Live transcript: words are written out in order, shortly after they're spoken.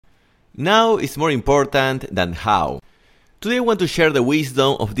Now is more important than how. Today I want to share the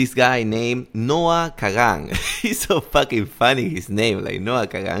wisdom of this guy named Noah Kagan. He's so fucking funny, his name, like Noah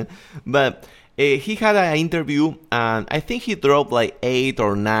Kagan. But he had an interview and I think he dropped like 8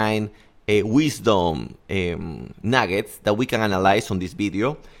 or 9 wisdom nuggets that we can analyze on this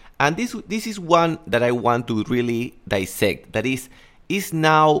video. And this is one that I want to really dissect. That is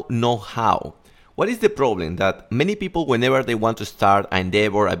now know how. What is the problem? That many people, whenever they want to start an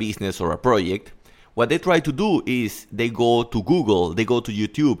endeavor, a business or a project, what they try to do is they go to Google, they go to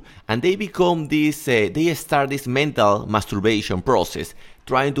YouTube, and they become this, they start this mental masturbation process,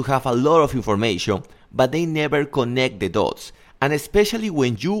 trying to have a lot of information, but they never connect the dots. And especially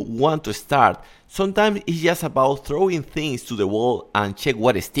when you want to start, sometimes it's just about throwing things to the wall and check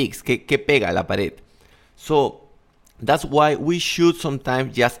what sticks, que pega a la pared. So that's why we should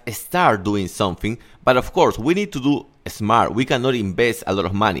sometimes just start doing something. But of course, we need to do smart. We cannot invest a lot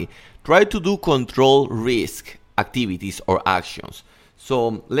of money. Try to do control risk activities or actions.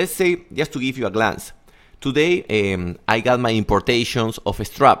 So let's say, just to give you a glance, today I got my importations of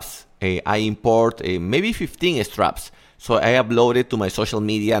straps. I import maybe 15 straps. So I upload it to my social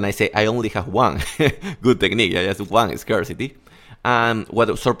media and I say I only have one. Good technique, just one scarcity. And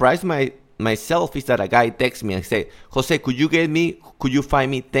what surprised myself is that a guy texts me and said, Jose, could you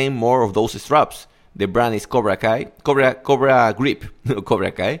find me 10 more of those straps? The brand is Cobra Grip,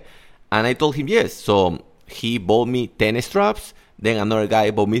 Cobra Kai. And I told him yes. So he bought me 10 straps, then another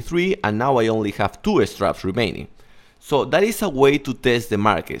guy bought me 3, and now I only have 2 straps remaining. So that is a way to test the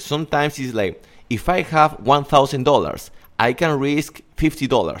market. Sometimes it's like, if I have $1,000, I can risk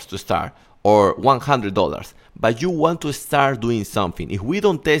 $50 to start or $100. But you want to start doing something. If we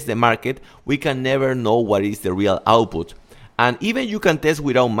don't test the market, we can never know what is the real output. And even you can test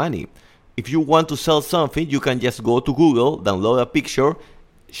without money. If you want to sell something, you can just go to Google, download a picture,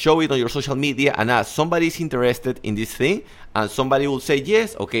 show it on your social media and ask somebody is interested in this thing, and somebody will say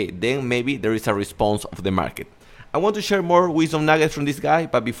yes, okay, then maybe there is a response of the market. I want to share more wisdom nuggets from this guy,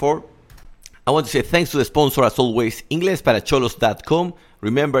 but before, I want to say thanks to the sponsor as always, inglesparacholos.com.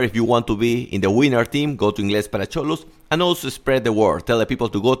 Remember, if you want to be in the winner team, go to Ingles para Cholos, and also spread the word. Tell the people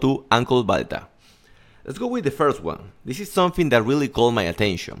to go to Uncle Balta. Let's go with the first one. This is something that really caught my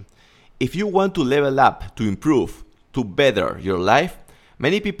attention. If you want to level up, to improve, to better your life,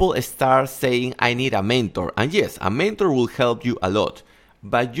 many people start saying, I need a mentor. And yes, a mentor will help you a lot.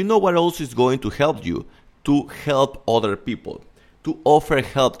 But you know what else is going to help you? To help other people. To offer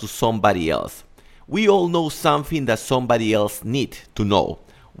help to somebody else. We all know something that somebody else needs to know.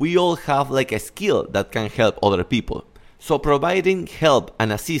 We all have like a skill that can help other people. So providing help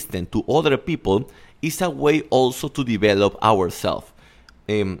and assistance to other people is a way also to develop ourselves.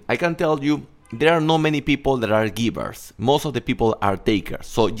 I can tell you, there are not many people that are givers. Most of the people are takers.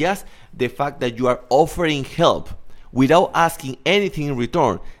 So just the fact that you are offering help without asking anything in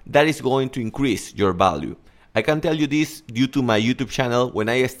return, that is going to increase your value. I can tell you this due to my YouTube channel. When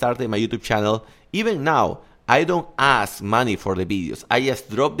I started my YouTube channel, even now, I don't ask money for the videos. I just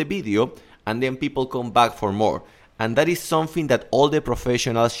drop the video and then people come back for more. And that is something that all the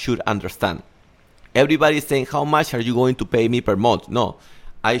professionals should understand. Everybody is saying, how much are you going to pay me per month? No,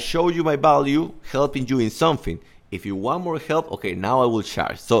 I show you my value, helping you in something. If you want more help, okay, now I will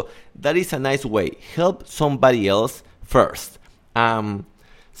charge. So that is a nice way. Help somebody else first.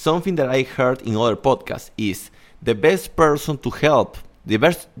 Something that I heard in other podcasts is the best person to help, the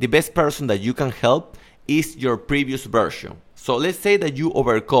best person that you can help is your previous version. So let's say that you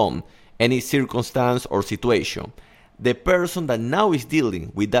overcome any circumstance or situation. The person that now is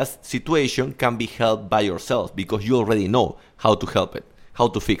dealing with that situation can be helped by yourself because you already know how to help it, how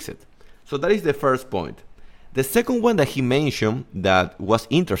to fix it. So that is the first point. The second one that he mentioned that was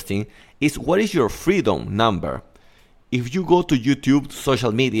interesting is what is your freedom number? If you go to YouTube,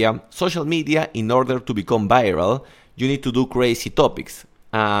 social media, in order to become viral, you need to do crazy topics.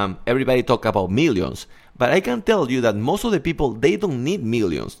 Everybody talk about millions. But I can tell you that most of the people, they don't need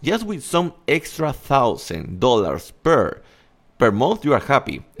millions. Just with some extra $1,000 per month, you are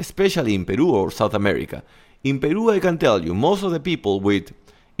happy. Especially in Peru or South America. In Peru, I can tell you, most of the people with,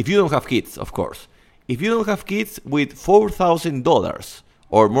 if you don't have kids, of course. If you don't have kids with $4,000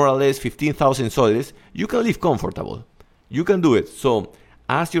 or more or less 15,000 soles, you can live comfortable. You can do it. So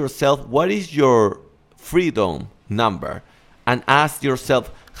ask yourself, what is your freedom number? And ask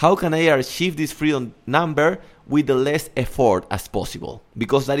yourself, how can I achieve this freedom number with the less effort as possible?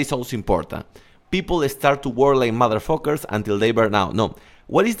 Because that is also important. People start to work like motherfuckers until they burn out. No.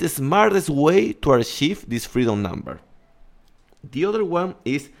 What is the smartest way to achieve this freedom number? The other one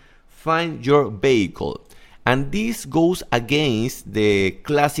is find your vehicle. And this goes against the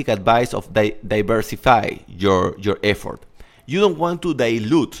classic advice of diversify your effort. You don't want to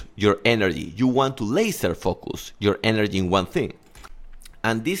dilute your energy. You want to laser focus your energy in one thing.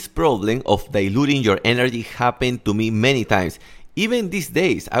 And this problem of diluting your energy happened to me many times. Even these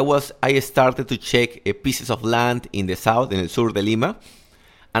days, I started to check pieces of land in the south, in el sur de Lima.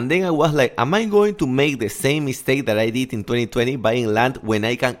 And then I was like, am I going to make the same mistake that I did in 2020, buying land when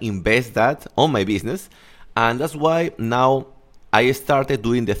I can invest that on my business? And that's why now I started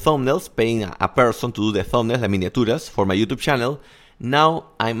doing the thumbnails, paying a person to do the thumbnails, the miniaturas for my YouTube channel. Now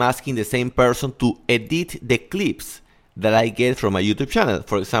I'm asking the same person to edit the clips that I get from my YouTube channel.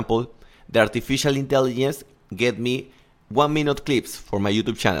 For example, the artificial intelligence get me 1 minute clips for my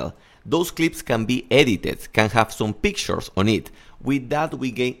YouTube channel. Those clips can be edited, can have some pictures on it. With that,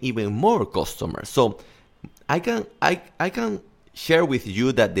 we gain even more customers. So I can share with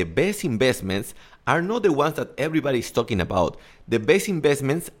you that the best investments are not the ones that everybody is talking about. The best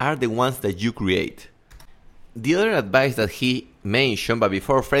investments are the ones that you create. The other advice that he mentioned, but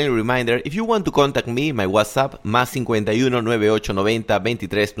before, friendly reminder, if you want to contact me, my WhatsApp, más 51 9890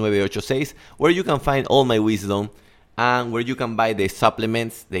 23 986, where you can find all my wisdom and where you can buy the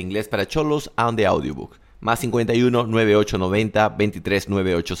supplements, the Inglés para Cholos, and the audiobook. Más 51 9890 23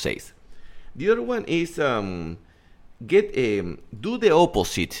 986. The other one is do the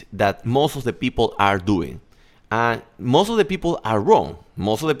opposite that most of the people are doing. And most of the people are wrong.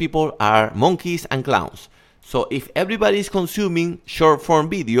 Most of the people are monkeys and clowns. So if everybody is consuming short form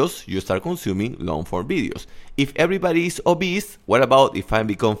videos, you start consuming long form videos. If everybody is obese, what about if I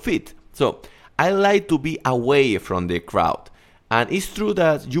become fit? So I like to be away from the crowd. And it's true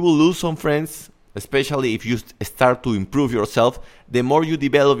that you will lose some friends, especially if you start to improve yourself. The more you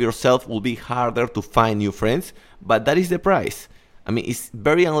develop yourself, will be harder to find new friends, but that is the price. I mean, it's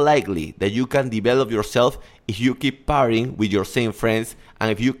very unlikely that you can develop yourself if you keep partying with your same friends and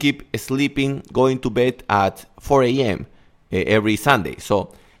if you keep sleeping, going to bed at 4 a.m. Every Sunday.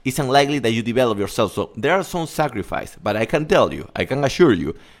 So it's unlikely that you develop yourself. So there are some sacrifices, but I can tell you, I can assure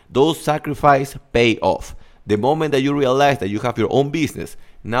you, those sacrifices pay off. The moment that you realize that you have your own business,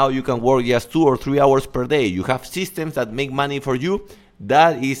 now you can work just 2 or 3 hours per day. You have systems that make money for you.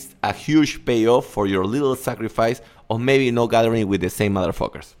 That is a huge payoff for your little sacrifice of maybe not gathering with the same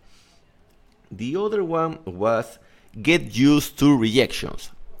motherfuckers. The other one was get used to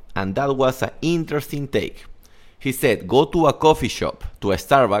rejections. And that was an interesting take. He said, go to a coffee shop, to a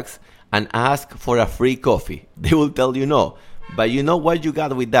Starbucks, and ask for a free coffee. They will tell you no. But you know what you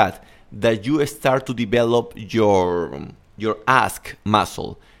got with that? That you start to develop your ask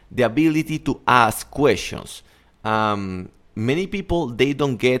muscle, the ability to ask questions. Many people, they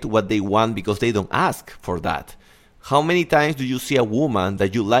don't get what they want because they don't ask for that. How many times do you see a woman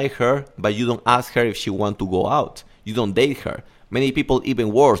that you like her, but you don't ask her if she wants to go out? You don't date her. Many people,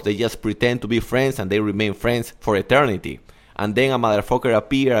 even worse, they just pretend to be friends and they remain friends for eternity. And then a motherfucker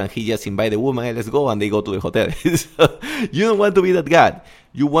appears and he just invites the woman, hey, let's go, and they go to the hotel. So, you don't want to be that guy.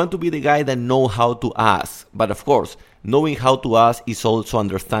 You want to be the guy that knows how to ask. But of course, knowing how to ask is also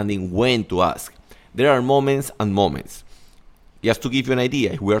understanding when to ask. There are moments and moments. Just to give you an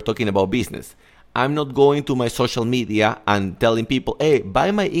idea, if we are talking about business, I'm not going to my social media and telling people, hey,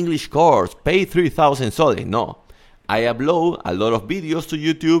 buy my English course, pay 3,000 soles. No. I upload a lot of videos to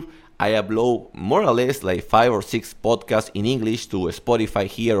YouTube. I upload more or less like 5 or 6 podcasts in English to Spotify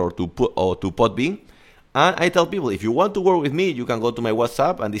here or to Podbean. And I tell people, if you want to work with me, you can go to my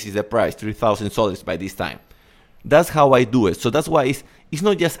WhatsApp and this is the price, 3,000 soles by this time. That's how I do it. So that's why it's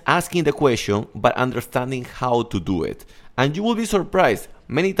not just asking the question, but understanding how to do it. And you will be surprised.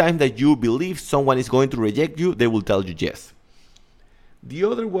 Many times that you believe someone is going to reject you, they will tell you yes. The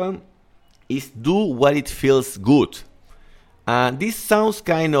other one is do what it feels good. This sounds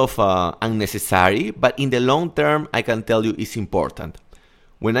kind of unnecessary, but in the long term, I can tell you it's important.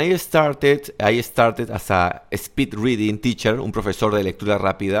 When I started as a speed reading teacher, un profesor de lectura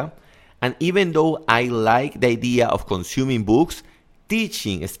rápida, and even though I like the idea of consuming books,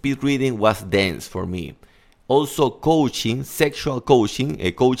 teaching speed reading was dense for me. Also, coaching, sexual coaching,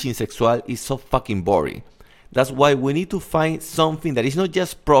 coaching sexual is so fucking boring. That's why we need to find something that is not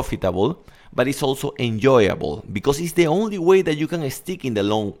just profitable, but it's also enjoyable, because it's the only way that you can stick in the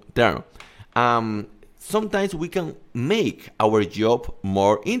long term. Sometimes we can make our job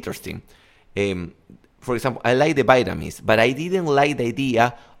more interesting. For example, I like the vitamins, but I didn't like the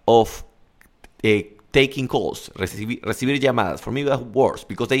idea of taking calls, recibir llamadas. For me, that's worse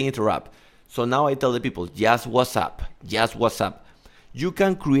because they interrupt. So now I tell the people, just WhatsApp. You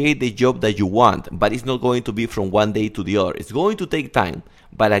can create the job that you want, but it's not going to be from one day to the other. It's going to take time,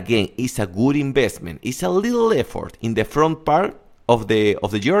 but again, it's a good investment. It's a little effort in the front part of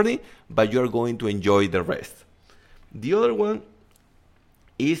the journey, but you're going to enjoy the rest. The other one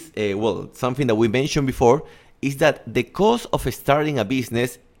is, something that we mentioned before, is that the cost of starting a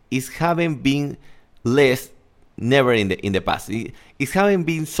business is having been less, never in the past. It's having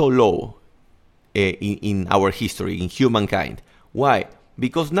been so low in our history, in humankind. Why?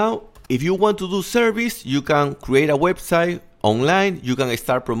 Because now, if you want to do service, you can create a website online, you can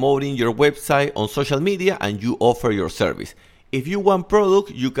start promoting your website on social media, and you offer your service. If you want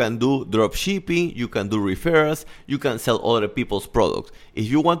product, you can do drop shipping, you can do referrals, you can sell other people's products. If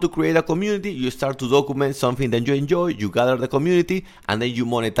you want to create a community, you start to document something that you enjoy, you gather the community, and then you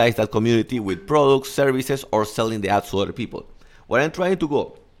monetize that community with products, services, or selling the ads to other people. What I'm trying to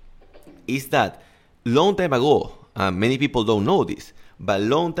go is that long time ago, many people don't know this, but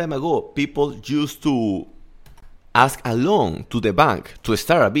long time ago, people used to ask a loan to the bank to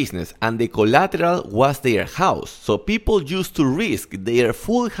start a business, and the collateral was their house. So people used to risk their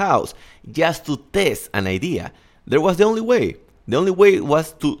full house just to test an idea. There was the only way. The only way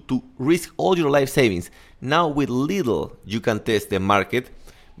was to risk all your life savings. Now with little, you can test the market,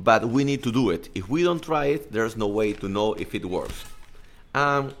 but we need to do it. If we don't try it, there's no way to know if it works.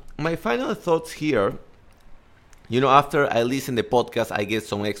 My final thoughts here, after I listen to the podcast, I get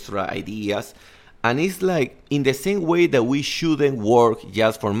some extra ideas. And it's like, in the same way that we shouldn't work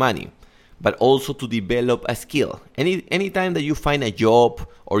just for money, but also to develop a skill. Anytime that you find a job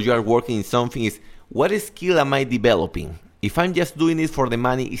or you are working in something, is what skill am I developing? If I'm just doing it for the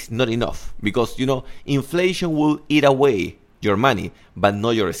money, it's not enough. Because, inflation will eat away your money, but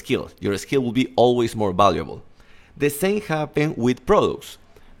not your skill. Your skill will be always more valuable. The same happens with products.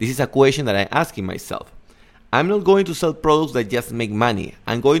 This is a question that I'm asking myself. I'm not going to sell products that just make money.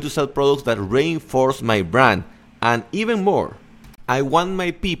 I'm going to sell products that reinforce my brand. And even more, I want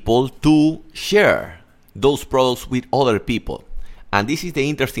my people to share those products with other people. And this is the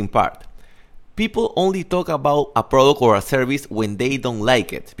interesting part. People only talk about a product or a service when they don't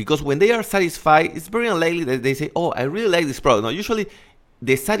like it. Because when they are satisfied, it's very unlikely that they say, oh, I really like this product. No, usually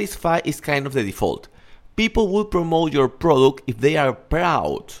the satisfied is kind of the default. People will promote your product if they are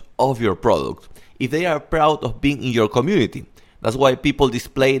proud of your product. If they are proud of being in your community. That's why people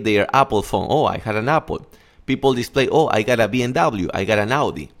display their Apple phone. Oh, I had an Apple. People display, oh, I got a BMW, I got an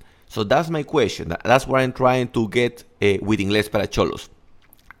Audi. So that's my question. That's what I'm trying to get with Inglés para Cholos.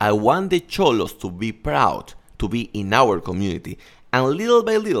 I want the Cholos to be proud to be in our community. And little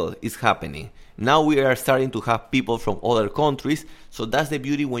by little, it's happening. Now we are starting to have people from other countries. So that's the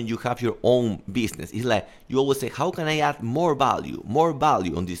beauty when you have your own business. It's like you always say, how can I add more value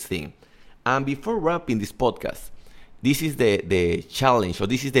on this thing? And before wrapping this podcast, this is the challenge, or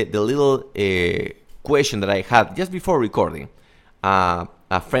this is the little question that I had just before recording. A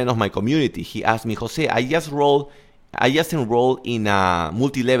friend of my community, he asked me, Jose, I just enrolled in a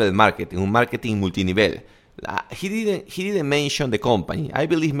multi-level marketing, un marketing multinivel. He didn't mention the company. I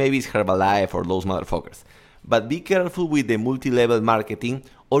believe maybe it's Herbalife or those motherfuckers. But be careful with the multi-level marketing,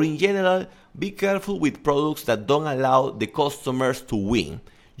 or in general, be careful with products that don't allow the customers to win.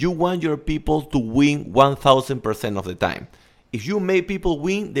 You want your people to win 1000% of the time. If you make people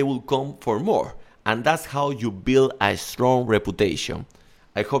win, they will come for more. And that's how you build a strong reputation.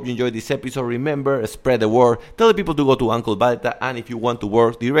 I hope you enjoyed this episode. Remember, spread the word. Tell the people to go to Uncle Balta. And if you want to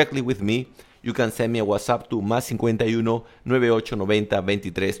work directly with me, you can send me a WhatsApp to +51 9890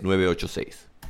 23 986.